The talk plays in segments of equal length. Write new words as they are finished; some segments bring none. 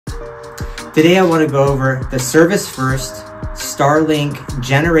Today I want to go over the Service First Starlink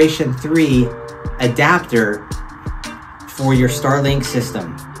Generation 3 adapter for your Starlink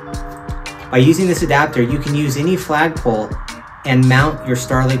system. By using this adapter, you can use any flagpole and mount your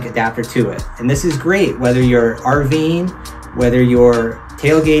Starlink adapter to it. And this is great whether you're RVing, whether you're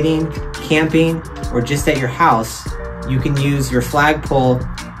tailgating, camping, or just at your house. You can use your flagpole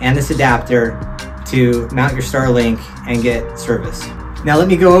and this adapter to mount your Starlink and get service. Now let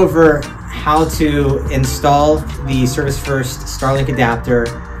me go over how to install the Service First Starlink adapter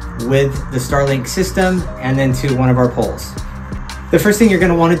with the Starlink system and then to one of our poles. The first thing you're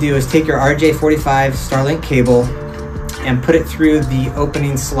going to want to do is take your RJ45 Starlink cable and put it through the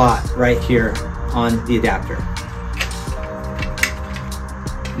opening slot right here on the adapter.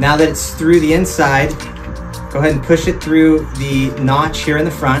 Now that it's through the inside, go ahead and push it through the notch here in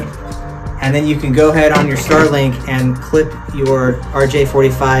the front, and then you can go ahead on your Starlink and clip your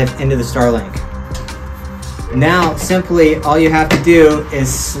RJ45 into the Starlink. Now simply all you have to do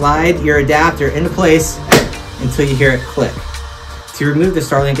is slide your adapter into place until you hear it click. To remove the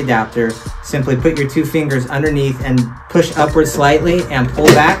Starlink adapter, simply put your two fingers underneath and push upward slightly and pull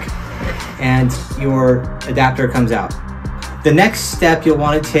back, and your adapter comes out. The next step you'll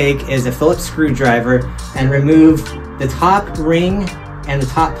want to take is a Phillips screwdriver and remove the top ring and the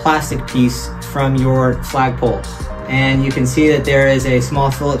top plastic piece from your flagpole. And you can see that there is a small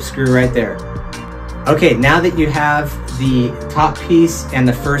Phillips screw right there. Okay, now that you have the top piece and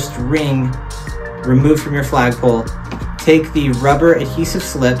the first ring removed from your flagpole, take the rubber adhesive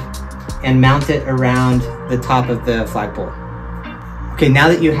slip and mount it around the top of the flagpole. Okay, now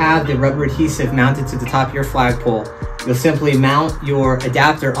that you have the rubber adhesive mounted to the top of your flagpole, you'll simply mount your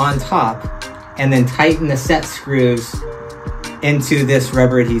adapter on top and then tighten the set screws into this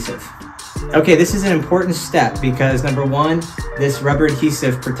rubber adhesive. Okay, this is an important step because number one, this rubber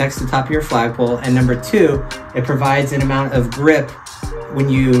adhesive protects the top of your flagpole, and number two, it provides an amount of grip when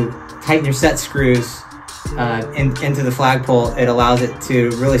you tighten your set screws into the flagpole. It allows it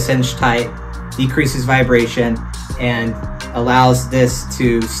to really cinch tight, decreases vibration, and allows this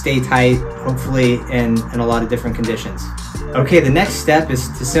to stay tight, hopefully in a lot of different conditions. Okay, the next step is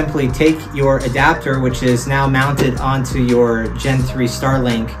to simply take your adapter, which is now mounted onto your Gen 3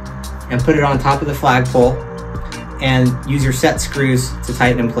 Starlink, and put it on top of the flagpole and use your set screws to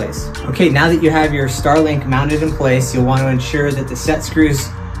tighten in place. Okay, now that you have your Starlink mounted in place, you'll want to ensure that the set screws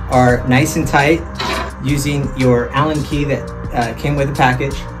are nice and tight using your Allen key that came with the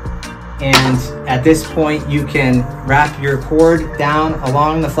package. And at this point, you can wrap your cord down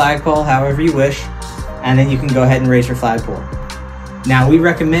along the flagpole however you wish, and then you can go ahead and raise your flagpole. Now, we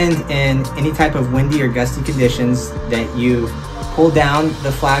recommend in any type of windy or gusty conditions that you pull down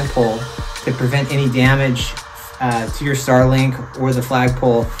the flagpole to prevent any damage to your Starlink or the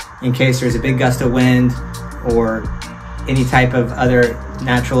flagpole in case there's a big gust of wind or any type of other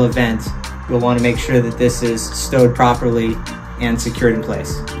natural event. You'll want to make sure that this is stowed properly and secured in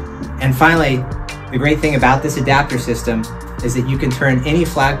place. And finally, the great thing about this adapter system is that you can turn any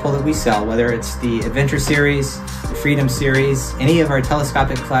flagpole that we sell, whether it's the Adventure Series, the Freedom Series, any of our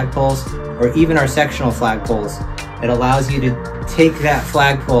telescopic flagpoles, or even our sectional flagpoles. It allows you to take that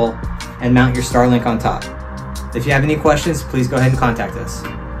flagpole and mount your Starlink on top. If you have any questions, please go ahead and contact us.